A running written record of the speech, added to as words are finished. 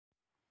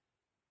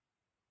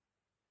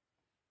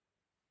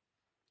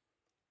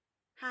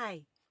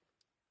Hi,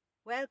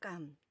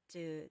 welcome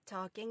to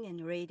Talking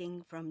and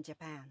Reading from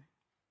Japan.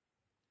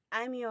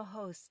 I'm your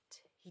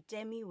host,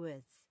 Hidemi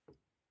Woods.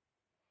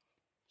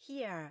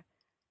 Here,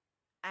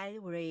 I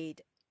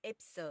read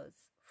episodes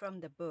from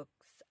the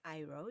books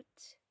I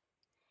wrote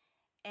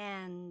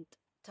and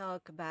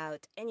talk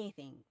about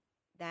anything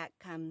that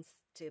comes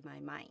to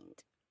my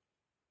mind.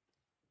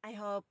 I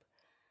hope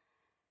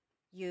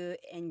you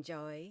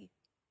enjoy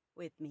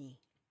with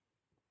me.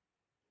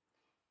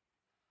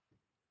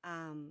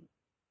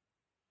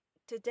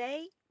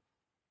 Today,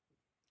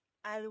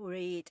 I'll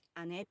read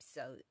an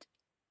episode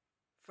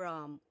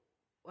from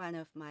one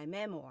of my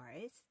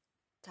memoirs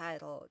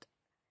titled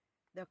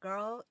The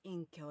Girl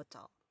in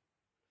Kyoto.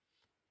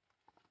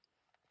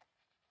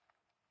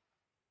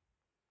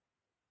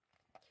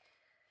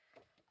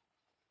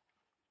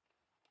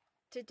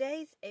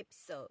 Today's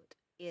episode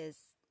is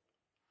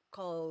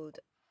called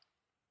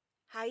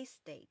High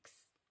Stakes.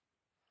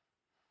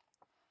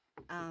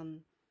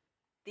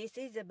 This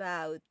is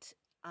about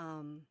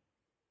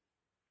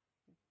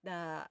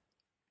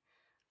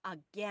a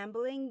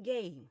gambling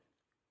game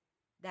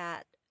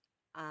that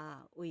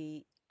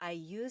I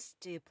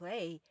used to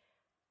play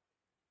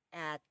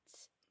at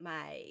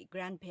my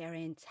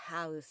grandparents'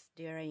 house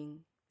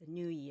during the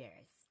New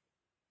Year's.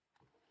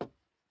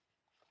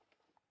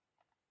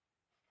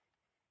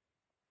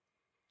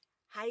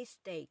 High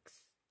stakes.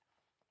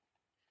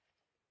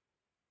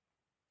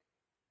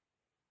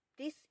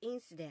 This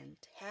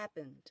incident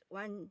happened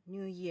one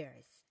New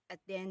Year's at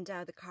the end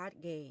of the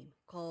card game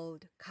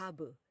called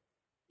Kabu,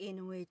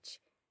 in which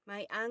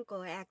my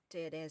uncle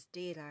acted as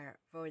dealer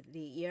for the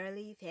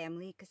yearly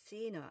family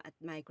casino at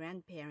my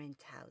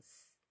grandparents'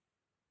 house.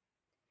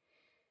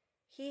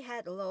 He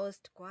had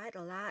lost quite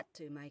a lot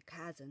to my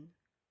cousin,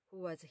 who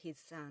was his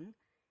son,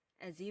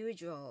 as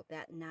usual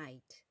that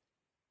night,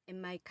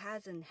 and my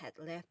cousin had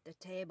left the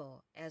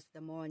table as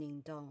the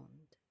morning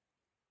dawned.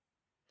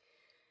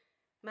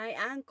 My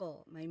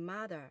uncle, my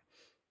mother,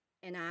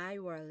 and I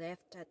were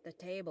left at the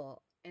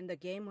table, and the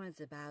game was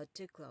about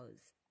to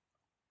close.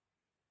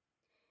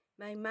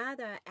 My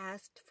mother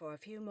asked for a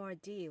few more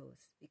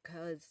deals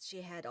because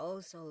she had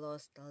also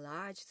lost a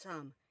large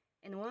sum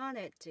and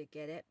wanted to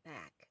get it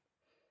back.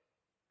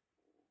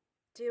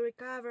 To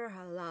recover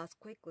her loss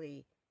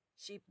quickly,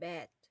 she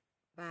bet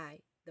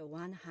by the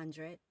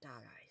 $100.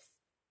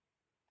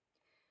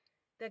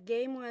 The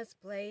game was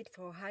played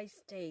for high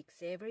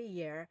stakes every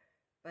year,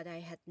 but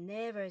I had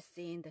never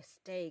seen the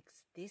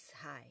stakes this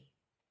high.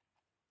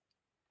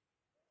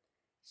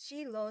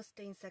 She lost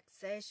in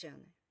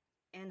succession,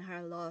 and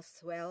her loss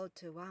swelled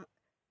to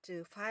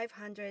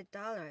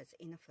 $500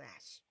 in a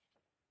flash.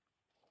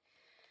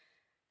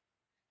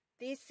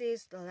 "This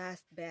is the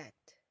last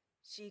bet,"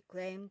 she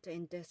claimed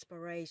in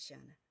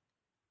desperation,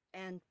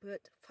 and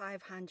put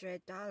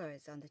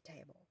 $500 on the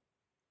table.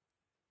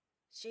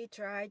 She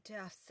tried to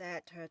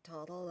offset her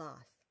total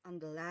loss on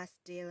the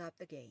last deal of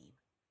the game.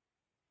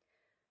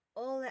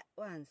 All at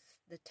once,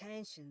 the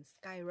tension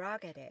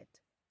skyrocketed,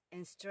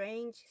 and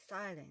strange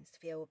silence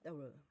filled the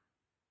room.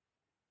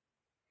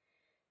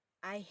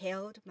 I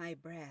held my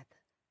breath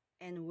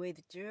and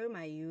withdrew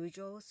my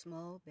usual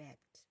small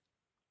bet.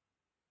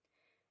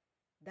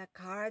 The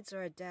cards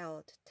were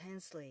dealt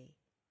tensely,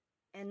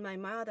 and my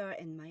mother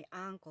and my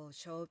uncle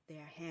showed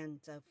their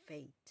hands of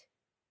fate.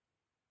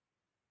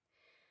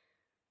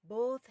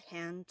 Both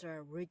hands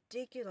were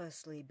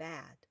ridiculously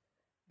bad,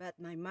 but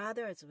my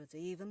mother's was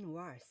even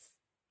worse.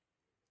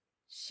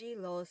 She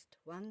lost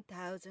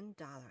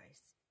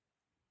 $1,000.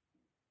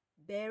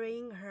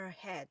 Burying her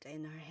head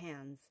in her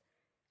hands,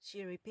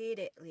 she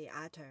repeatedly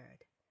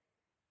uttered,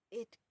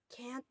 "It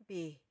can't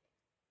be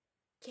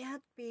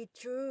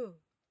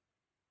true."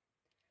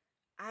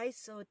 I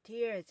saw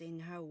tears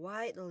in her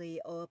widely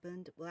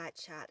opened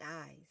bloodshot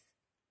eyes.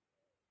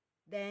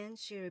 Then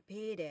she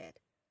repeated,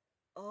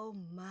 "Oh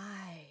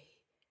my,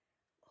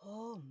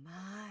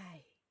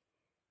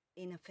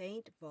 in a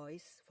faint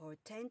voice for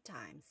 10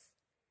 times,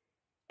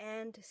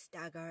 and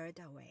staggered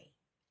away.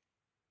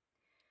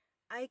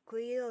 I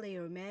clearly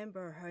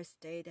remember her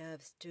state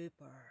of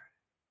stupor.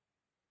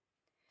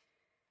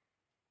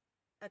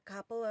 A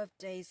couple of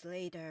days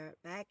later,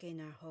 back in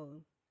her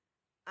home,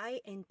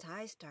 I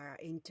enticed her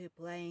into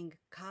playing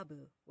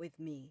Kabu with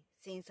me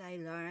since I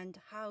learned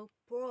how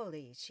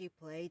poorly she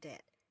played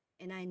it,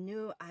 and I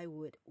knew I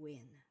would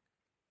win.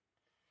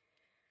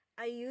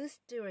 I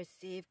used to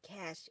receive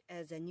cash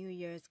as a New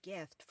Year's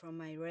gift from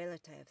my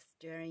relatives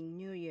during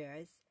New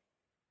Year's,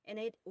 and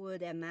it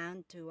would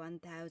amount to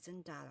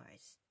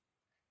 $1,000.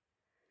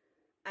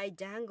 I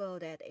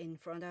dangled it in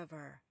front of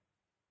her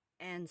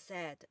and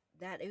said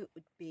that it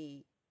would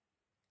be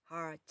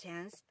her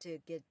chance to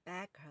get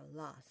back her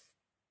loss.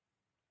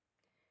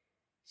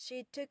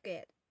 She took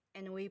it,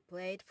 and we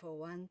played for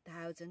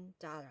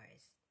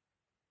 $1,000.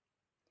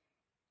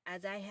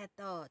 As I had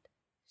thought,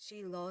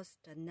 she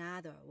lost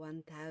another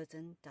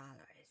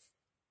 $1,000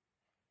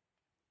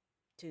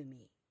 to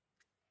me.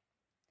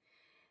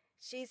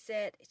 She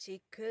said she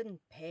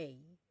couldn't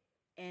pay,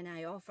 and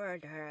I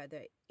offered her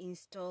the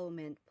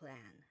installment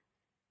plan.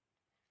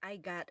 I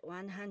got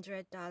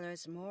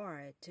 $100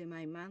 more to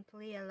my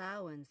monthly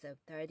allowance of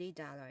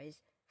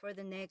 $30 for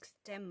the next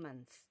 10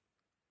 months.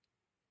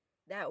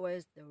 That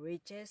was the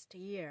richest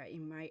year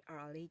in my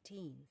early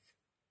teens.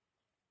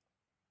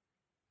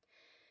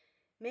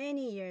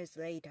 Many years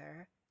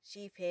later,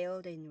 she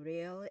failed in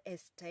real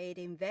estate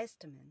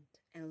investment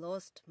and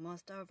lost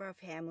most of her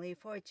family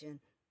fortune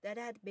that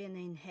had been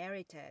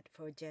inherited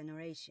for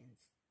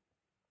generations.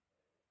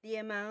 The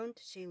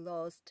amount she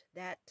lost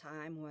that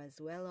time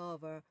was well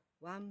over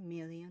 $1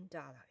 million.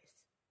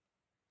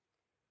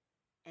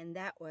 And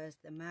that was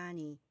the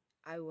money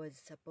I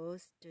was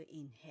supposed to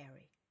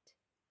inherit.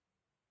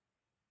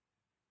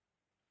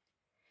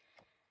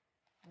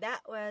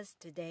 That was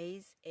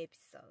today's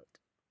episode.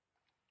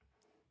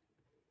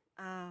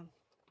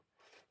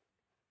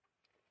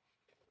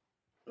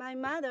 My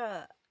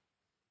mother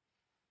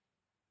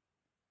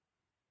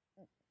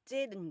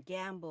didn't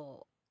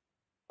gamble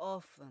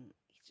often.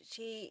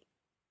 She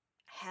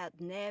had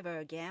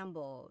never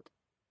gambled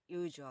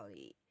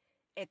usually,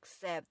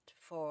 except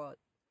for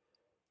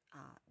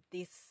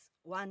this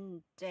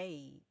one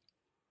day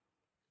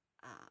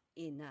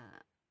in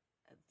a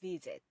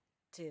visit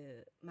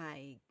to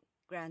my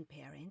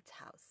grandparents'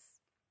 house.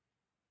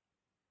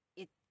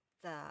 It's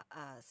a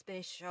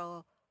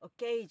special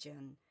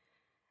occasion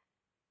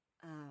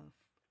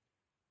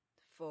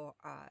for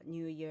a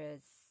New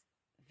Year's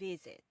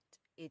visit.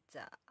 It's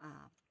an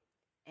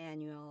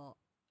annual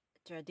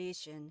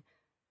tradition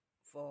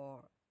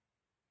for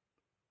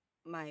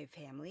my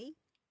family.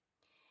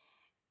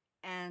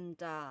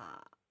 And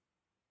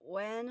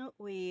when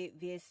we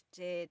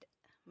visited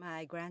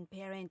my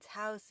grandparents'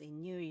 house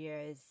in New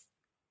Year's,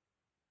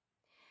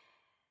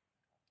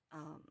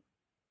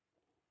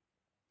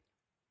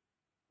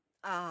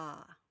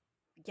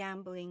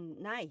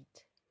 gambling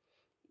night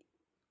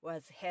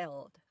was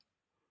held,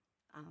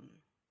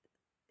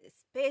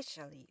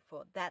 especially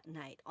for that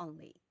night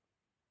only.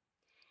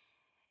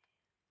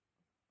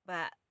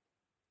 But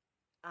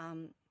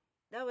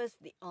that was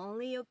the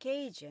only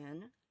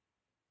occasion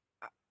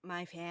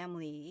my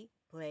family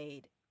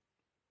played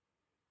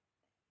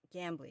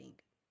gambling.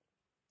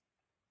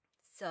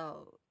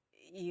 So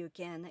you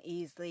can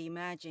easily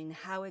imagine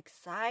how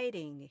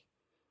exciting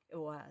it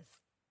was.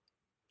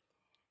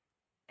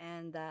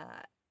 And the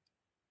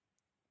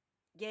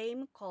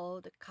game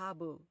called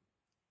Kabu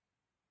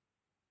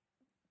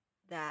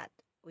that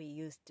we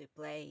used to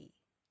play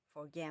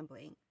for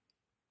gambling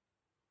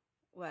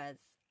was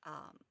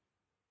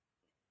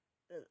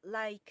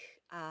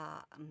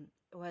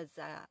was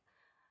a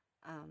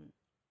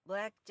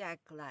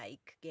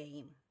blackjack-like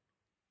game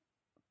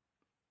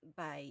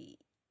by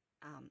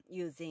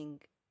using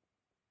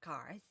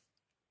cards,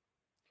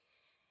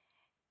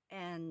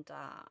 and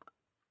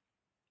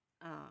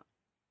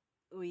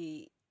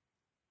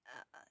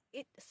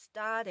it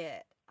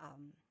started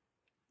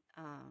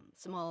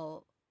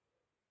small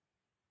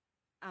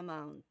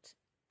amount,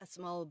 a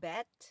small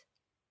bet,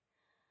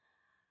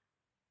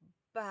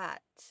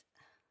 but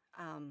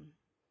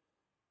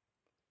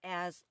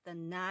as the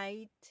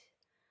night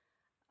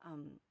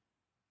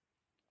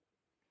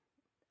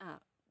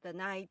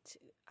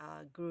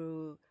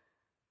grew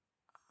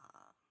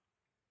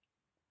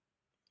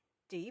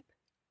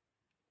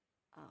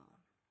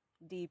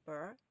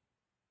deeper,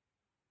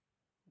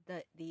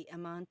 the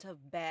amount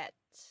of bet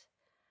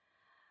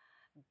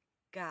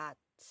got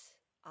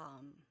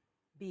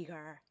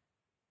bigger,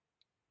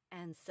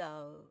 and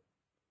so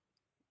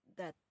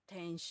the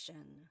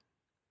tension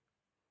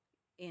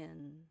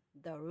in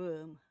the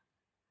room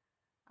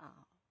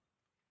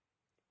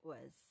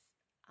was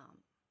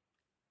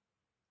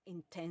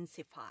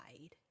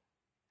intensified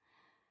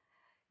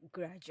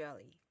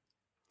gradually.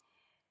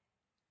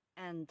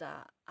 And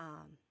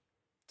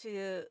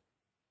to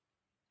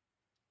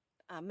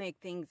make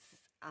things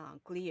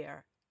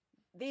clear,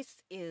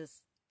 this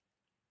is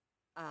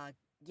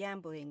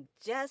gambling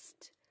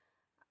just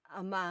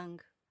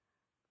among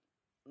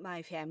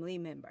my family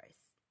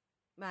members,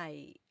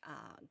 my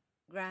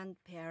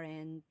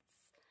grandparents'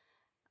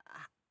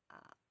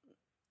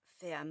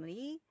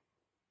 family,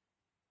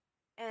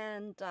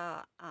 and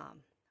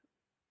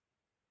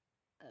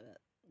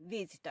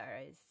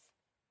visitors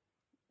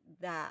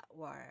that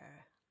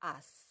were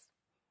us,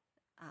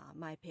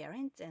 my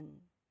parents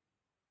and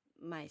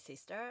my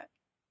sister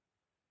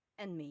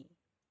and me.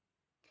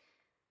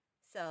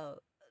 So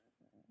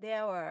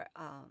there were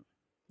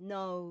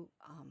no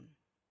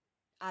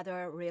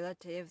other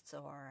relatives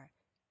or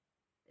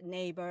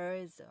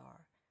neighbors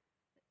or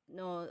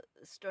no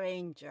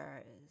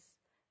strangers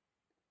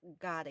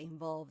got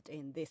involved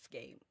in this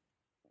game.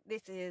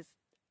 This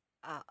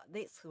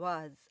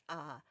was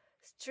a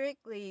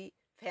strictly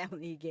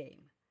family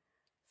game.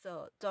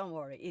 So don't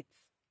worry,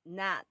 it's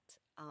not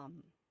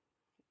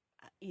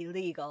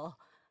illegal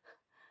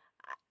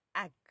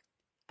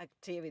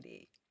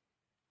activity.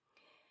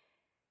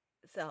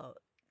 So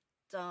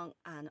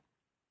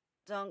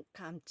don't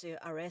come to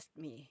arrest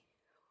me,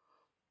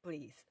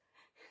 please.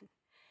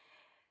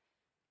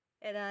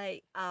 And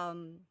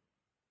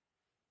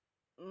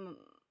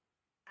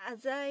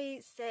as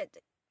I said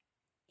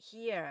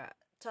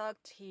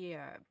talked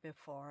here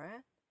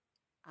before,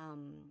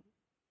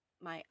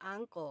 my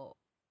uncle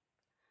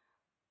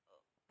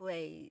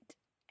played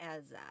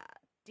as a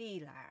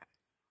dealer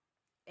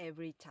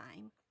every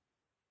time,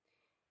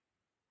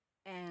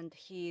 and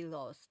he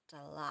lost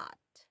a lot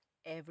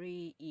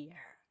every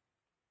year.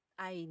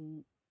 I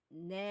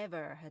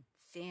never had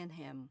seen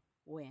him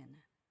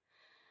win.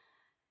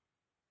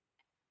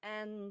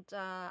 And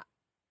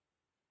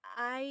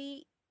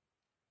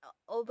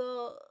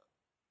although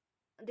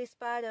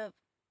despite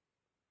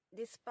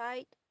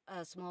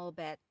a small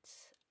bet,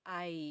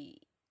 I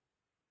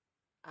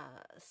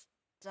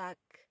stuck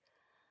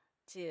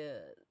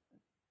to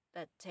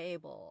the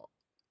table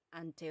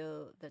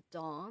until the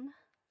dawn.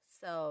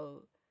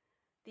 So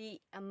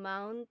the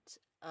amount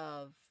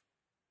of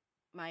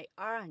my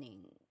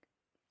earning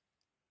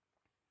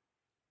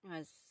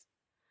was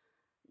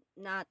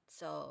not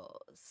so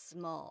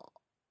small,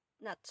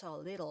 not so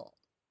little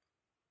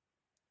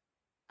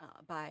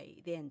by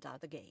the end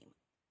of the game.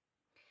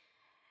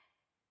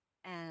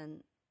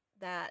 And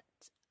that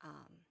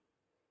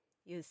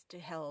used to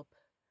help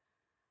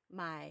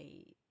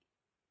my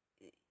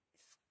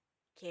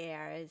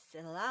scarce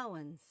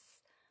allowance,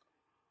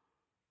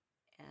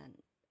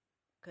 and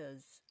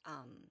because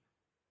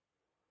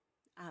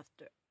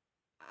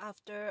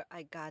after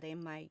I got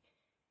in my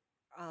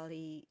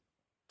early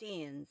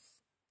teens,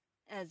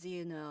 as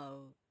you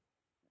know,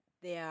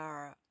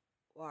 there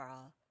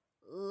were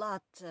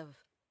lots of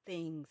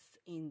things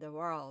in the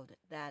world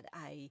that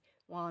I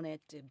wanted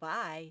to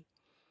buy.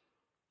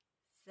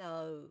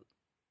 So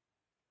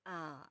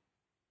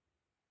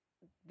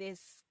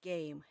this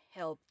game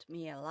helped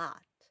me a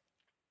lot.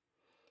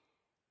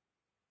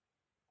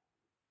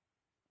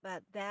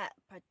 But that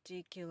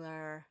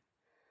particular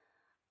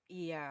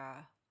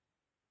year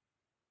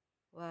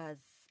was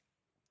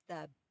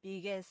the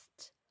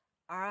biggest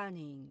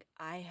earning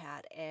I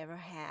had ever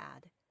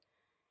had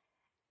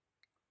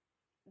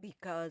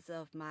because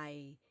of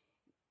my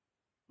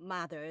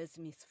mother's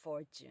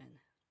misfortune.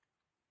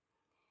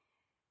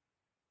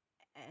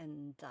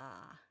 And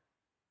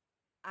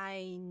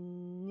I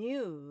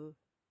knew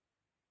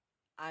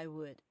I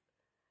would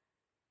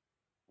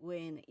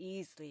win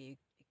easily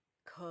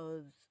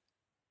because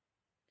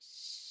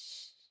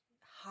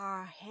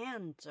her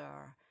hands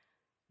are,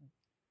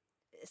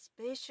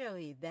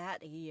 especially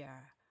that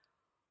year,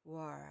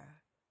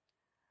 were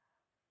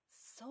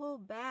so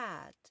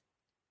bad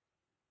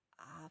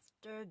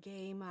after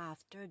game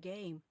after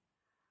game.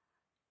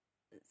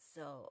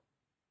 So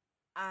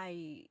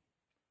I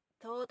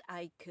thought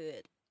I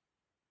could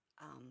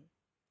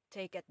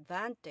take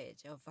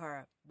advantage of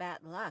her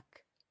bad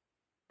luck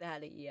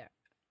that year.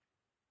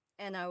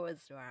 And I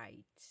was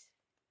right.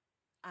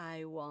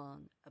 I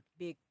won a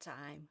big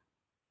time.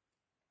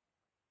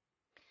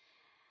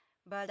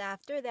 But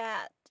after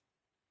that,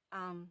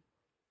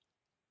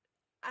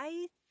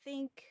 I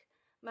think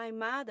my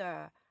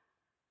mother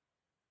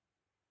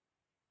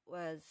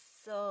was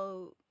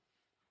so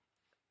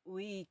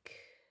weak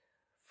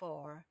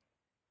for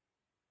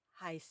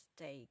high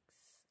stakes.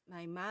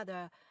 My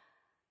mother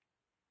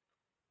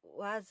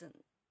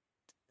wasn't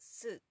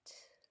suited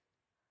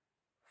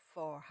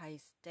for high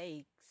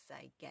stakes,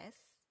 I guess,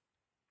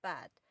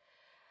 but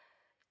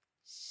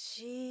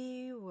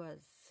she was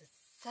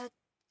such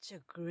a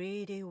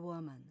greedy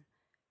woman.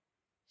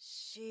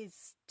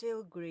 She's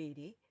still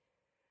greedy.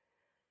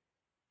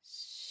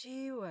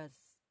 She was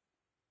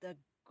the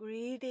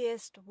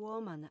greediest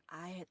woman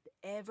I had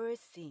ever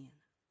seen.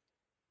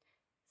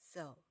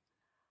 So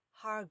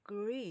her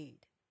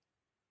greed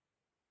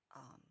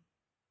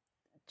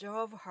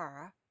drove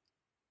her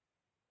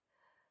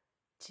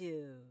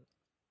to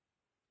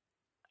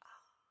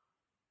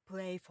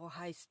play for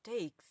high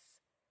stakes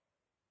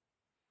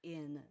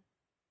in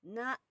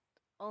not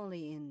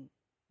only in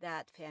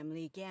that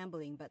family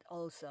gambling, but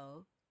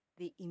also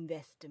the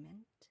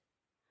investment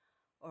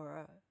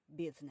or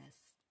business.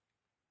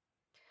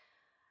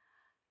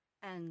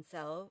 And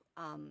so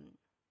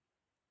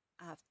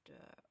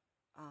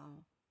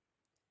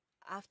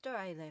after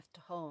I left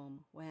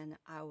home when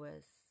I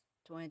was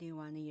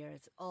 21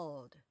 years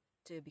old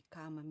to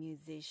become a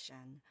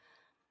musician,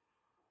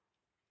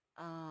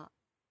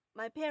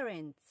 my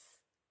parents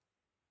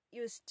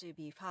used to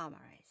be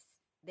farmers.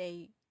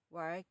 They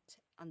worked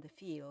on the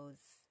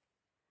fields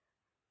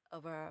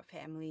of our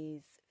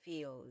family's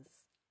fields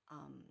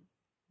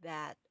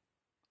that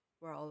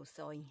were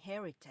also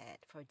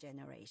inherited for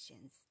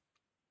generations.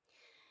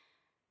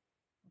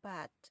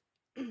 But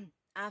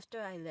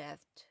after I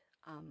left,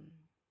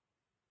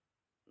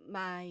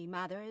 my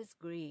mother's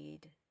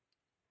greed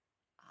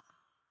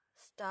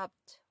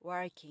stopped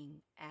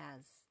working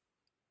as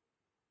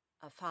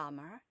a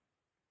farmer,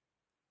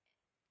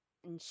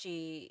 and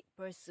she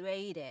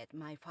persuaded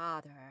my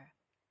father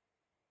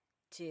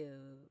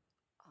to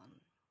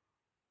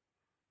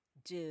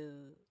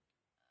do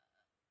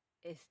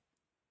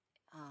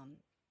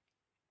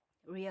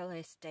real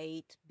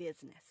estate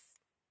business.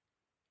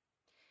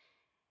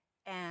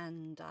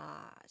 And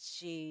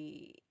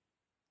she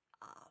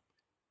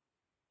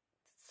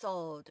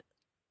sold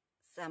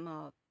some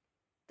of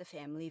the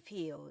family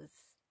fields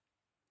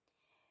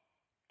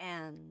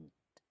and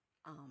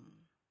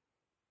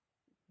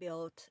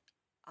built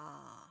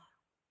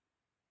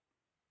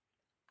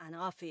an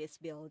office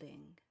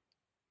building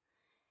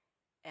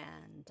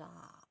and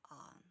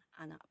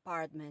an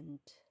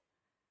apartment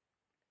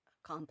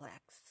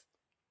complex.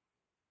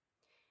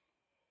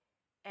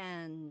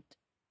 And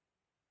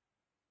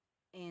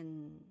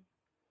in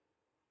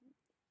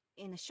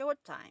a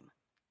short time,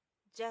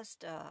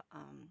 just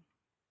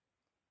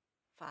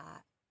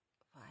five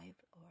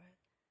or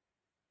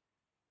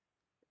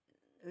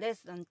less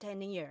than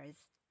 10 years,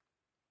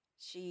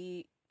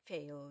 she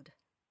failed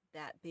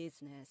that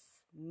business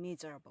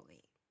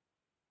miserably.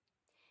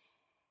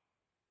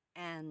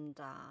 And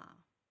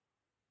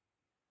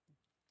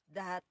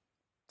that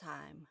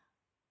time,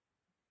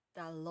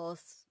 the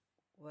loss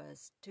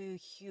was too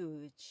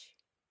huge.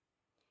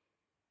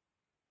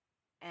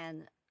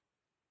 And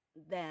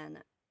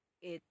then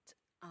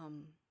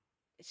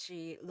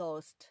she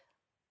lost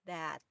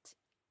that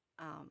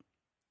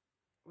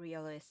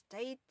real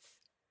estate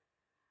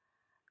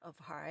of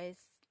hers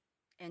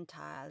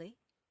entirely,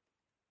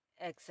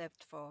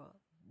 except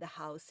for the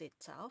house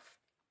itself.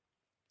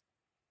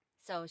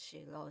 So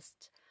she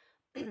lost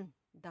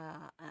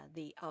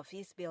the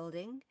office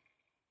building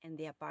and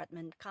the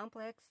apartment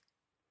complex.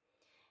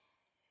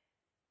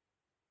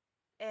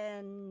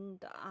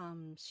 And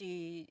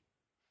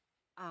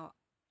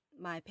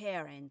my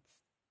parents,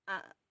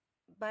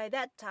 by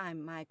that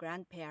time, my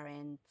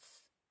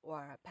grandparents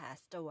were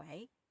passed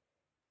away.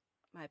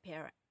 My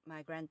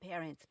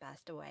grandparents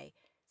passed away.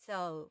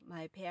 So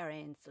my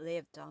parents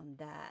lived on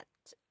that,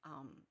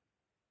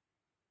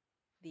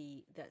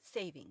 the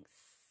savings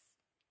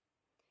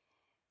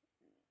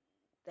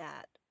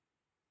that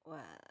were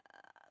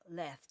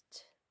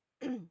left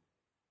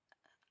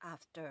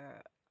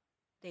after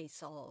they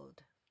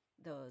sold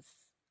those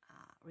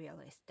real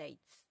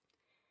estates.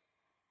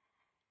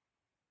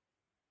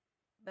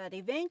 But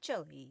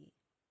eventually,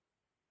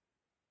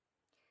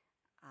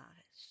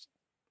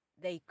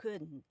 they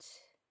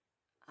couldn't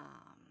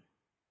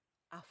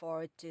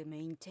afford to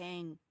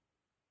maintain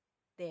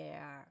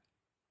their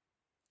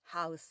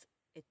house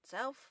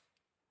itself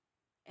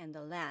and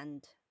the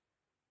land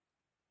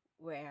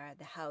where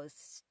the house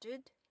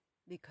stood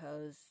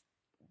because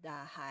the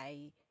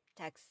high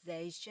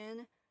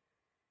taxation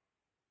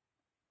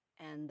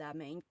and the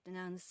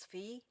maintenance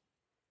fee.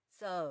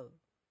 So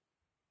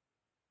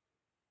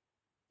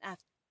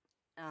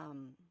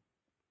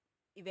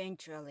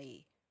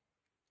eventually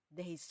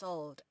they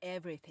sold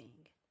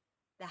everything,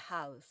 the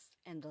house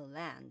and the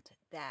land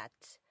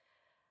that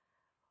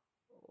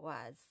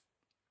was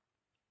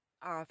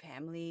our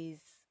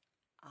family's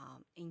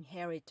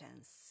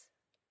inheritance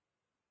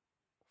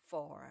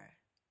for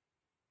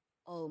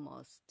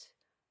almost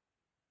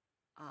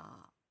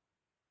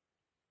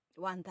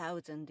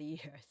 1,000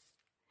 years.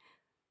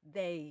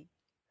 They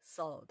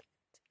sold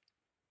it.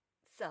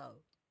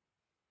 So,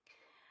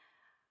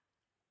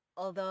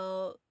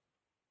 although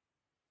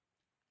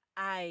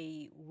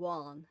I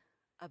won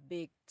a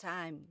big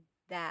time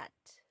that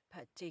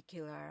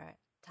particular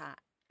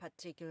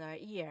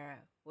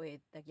year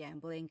with the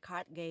gambling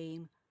card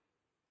game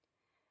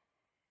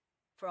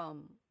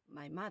from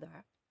my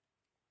mother,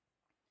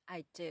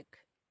 I took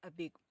a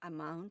big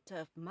amount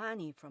of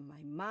money from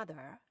my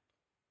mother.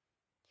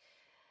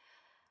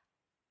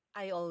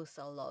 I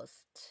also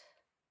lost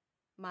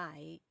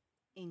my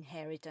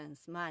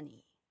inheritance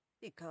money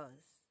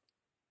because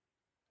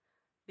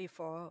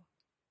before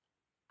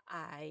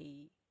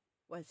I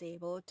was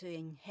able to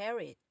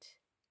inherit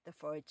the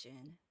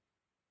fortune,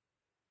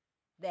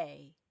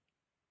 they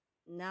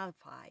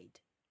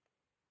nullified.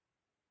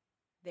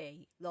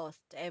 They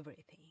lost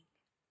everything.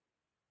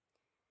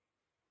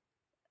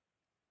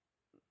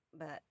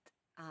 But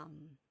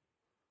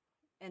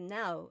and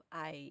now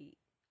I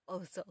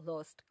also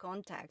lost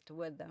contact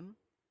with them.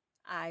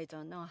 I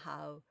don't know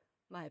how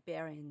my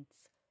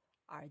parents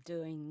are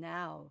doing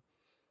now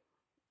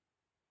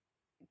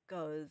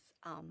because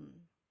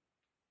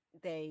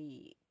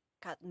they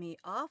cut me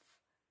off.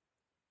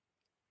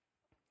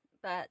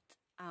 But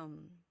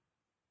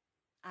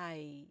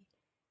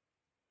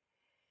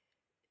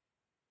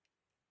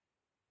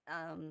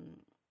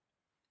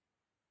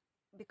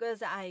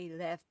because I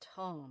left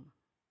home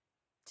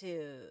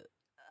to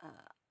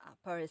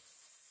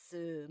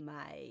pursue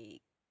my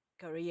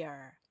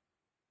career,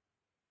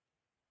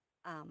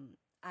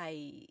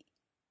 I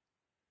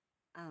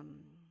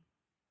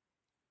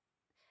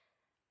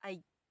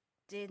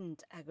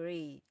didn't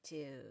agree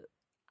to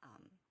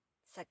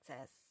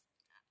success.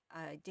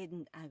 I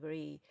didn't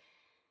agree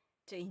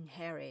to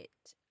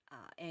inherit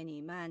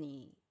any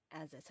money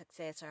as a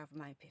successor of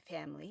my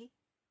family.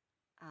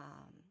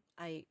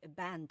 I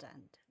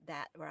abandoned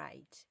that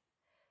right.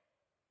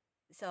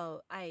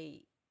 So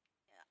I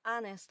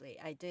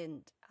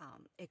didn't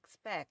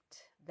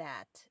expect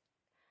that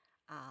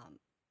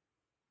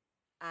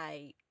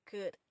I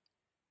could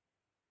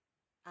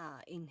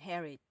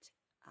inherit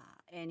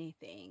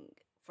anything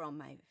from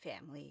my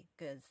family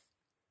because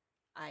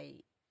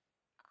I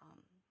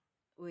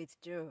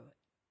withdrew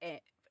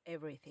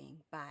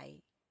everything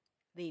by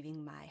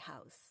leaving my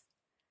house.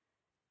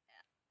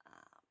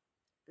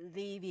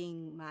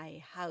 Leaving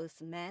my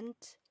house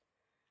meant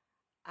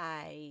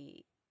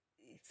I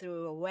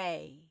threw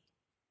away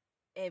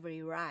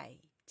every right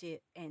to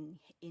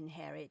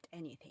inherit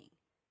anything.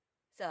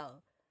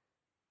 So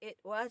it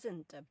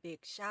wasn't a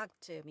big shock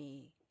to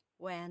me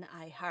when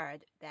I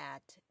heard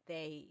that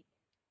they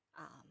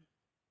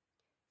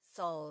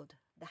sold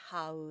the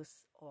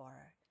house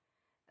or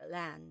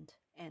land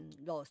and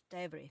lost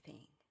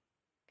everything,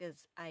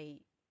 because I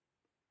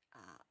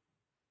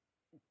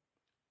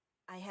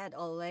had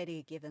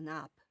already given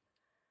up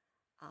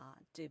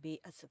to be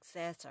a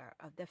successor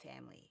of the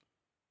family.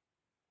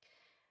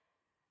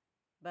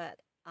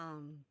 But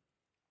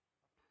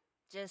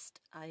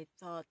just I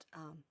thought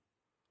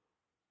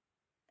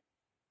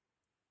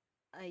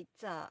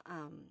it's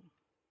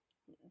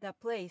the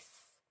place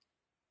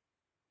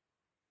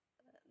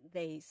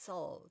they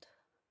sold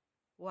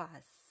was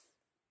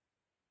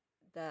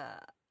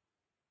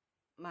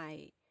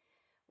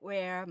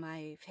where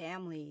my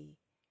family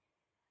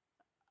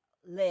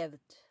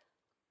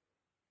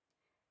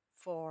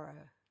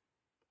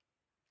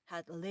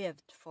had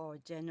lived for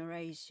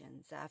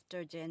generations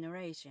after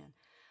generation.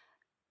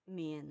 I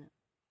mean,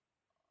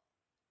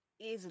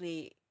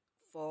 easily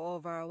for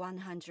over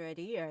 100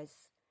 years,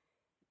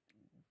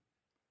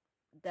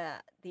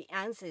 the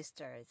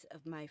ancestors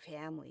of my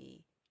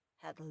family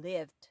had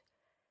lived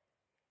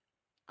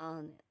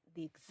on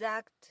the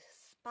exact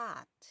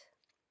spot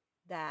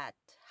that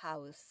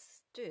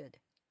house stood.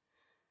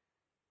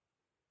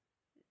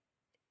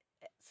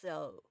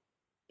 So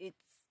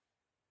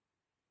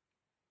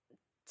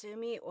to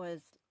me it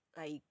was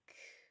like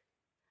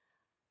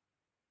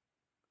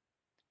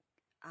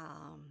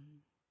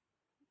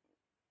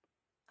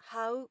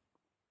how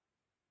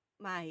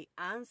my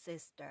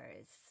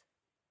ancestors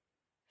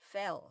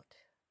felt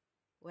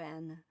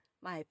when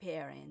my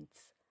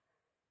parents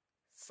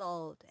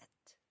sold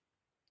it.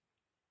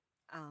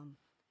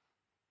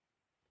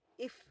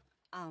 If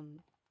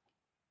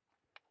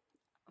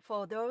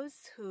for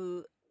those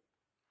who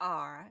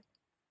are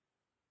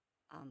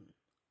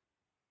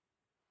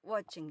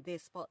watching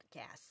this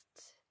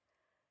podcast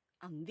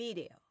on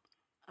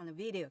a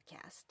video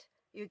cast,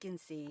 you can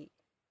see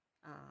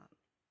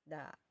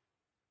the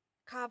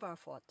cover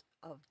photo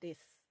of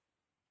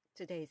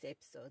today's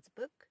episode's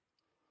book.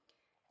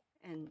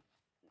 And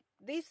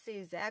this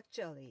is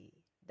actually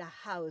the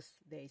house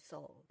they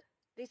sold.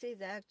 This is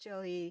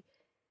actually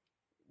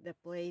the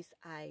place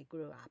I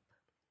grew up.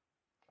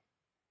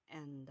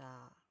 And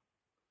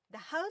the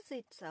house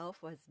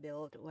itself was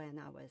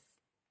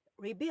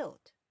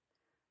rebuilt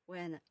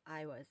when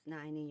I was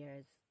 9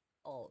 years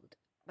old.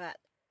 But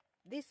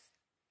this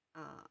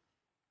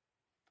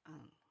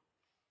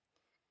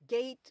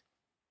gate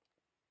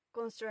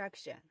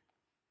construction,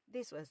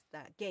 this was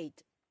the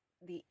gate,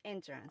 the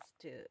entrance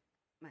to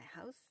my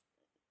house.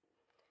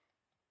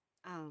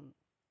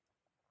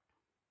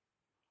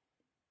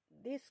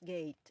 This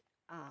gate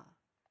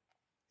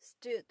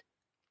stood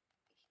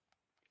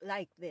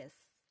like this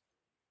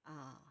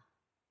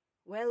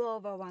well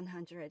over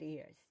 100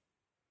 years,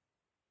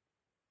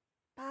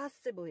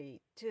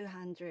 possibly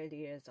 200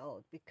 years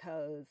old,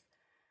 because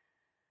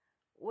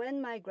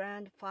when my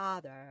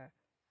grandfather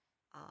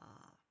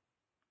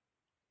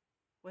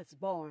was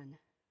born,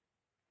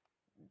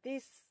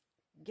 this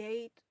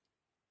gate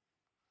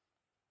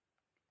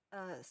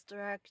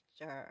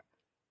structure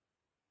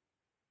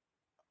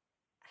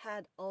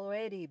had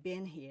already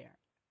been here.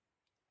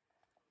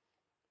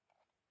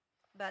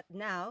 But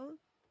now,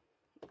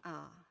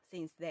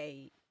 since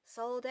they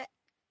sold it,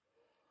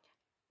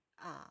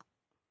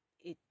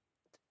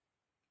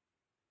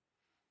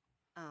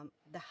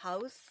 the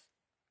house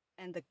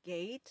and the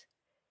gate,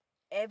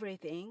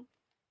 everything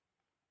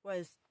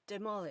was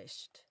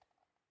demolished.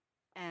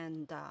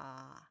 And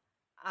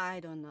I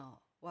don't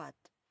know what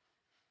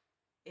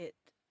it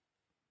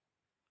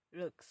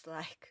looks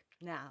like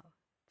now.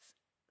 It's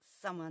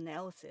someone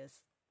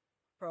else's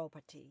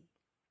property.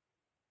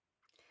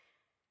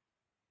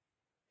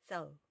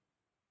 So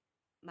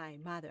my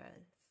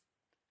mother's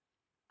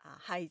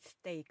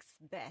high-stakes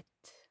bet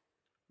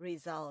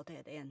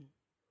resulted in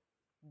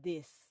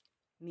this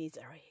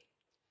misery.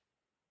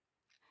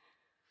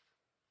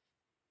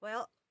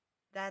 Well,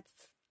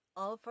 that's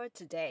all for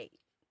today.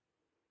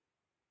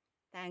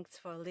 Thanks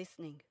for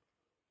listening.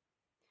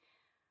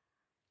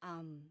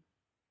 I'm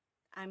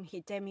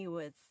Hidemi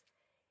Woods.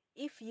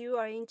 If you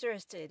are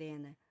interested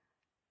in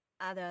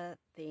other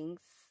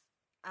things,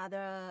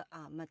 other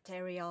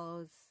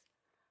materials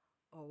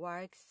or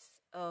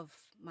works of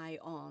my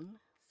own,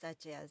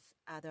 such as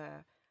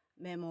other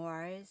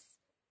memoirs,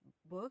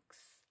 books,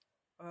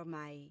 or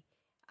my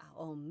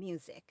own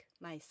music,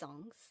 my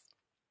songs,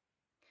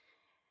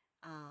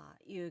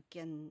 you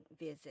can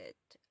visit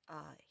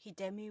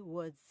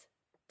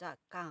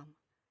hidemiwoods.com,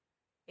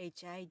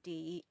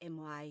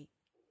 HIDEMY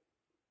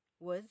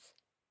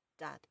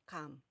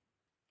woods.com,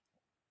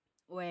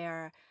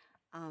 where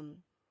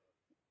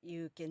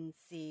you can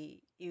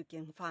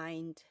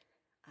find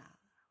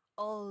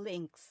all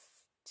links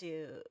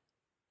to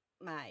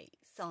my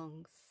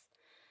songs,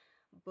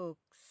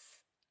 books,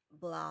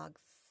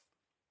 blogs,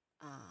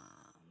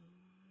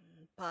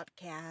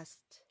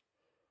 podcast,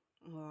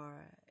 or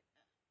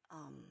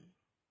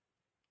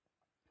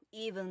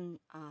even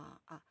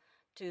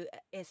to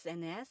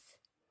SNS,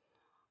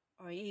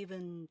 or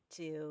even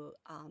to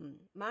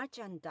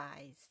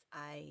merchandise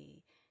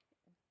I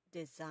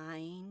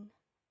design,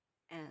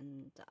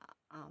 and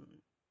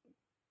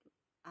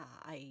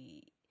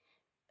I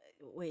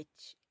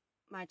which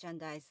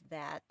merchandise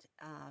that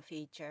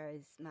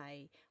features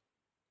my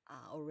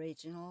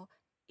original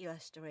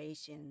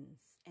illustrations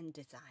and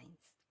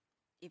designs.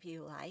 If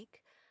you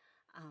like,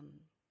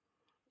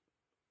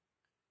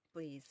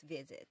 please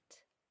visit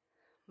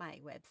my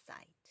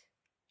website.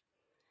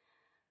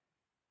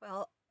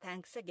 Well,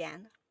 thanks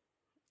again.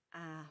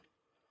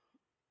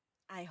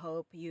 I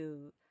hope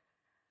you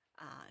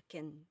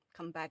can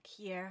come back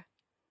here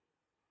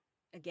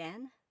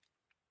again,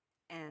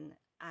 and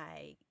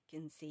I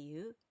can see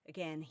you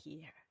again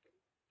here.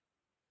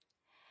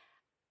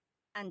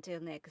 Until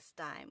next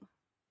time,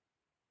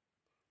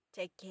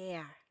 take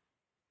care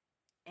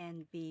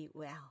and be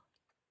well.